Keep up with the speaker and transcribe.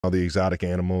all the exotic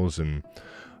animals, and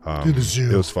Dude, the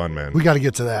zoo. It was fun, man. We got to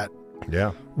get to that.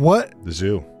 Yeah. What? The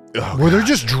zoo. Oh, were there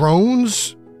just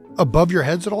drones above your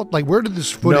heads at all? Like, where did this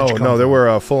footage come from? No, there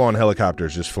were full-on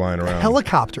helicopters just flying around. A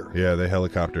helicopter? Yeah, they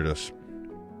helicoptered us.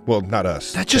 Well, not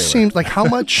us. That just Taylor. seems like how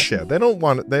much... Yeah, they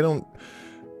don't...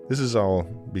 This is all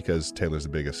because Taylor's the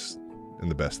biggest and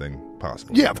the best thing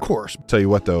possible. Yeah, of course. Tell you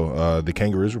what, though, the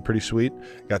kangaroos were pretty sweet.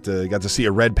 Got to see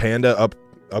a red panda up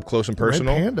close and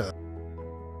personal. Red panda.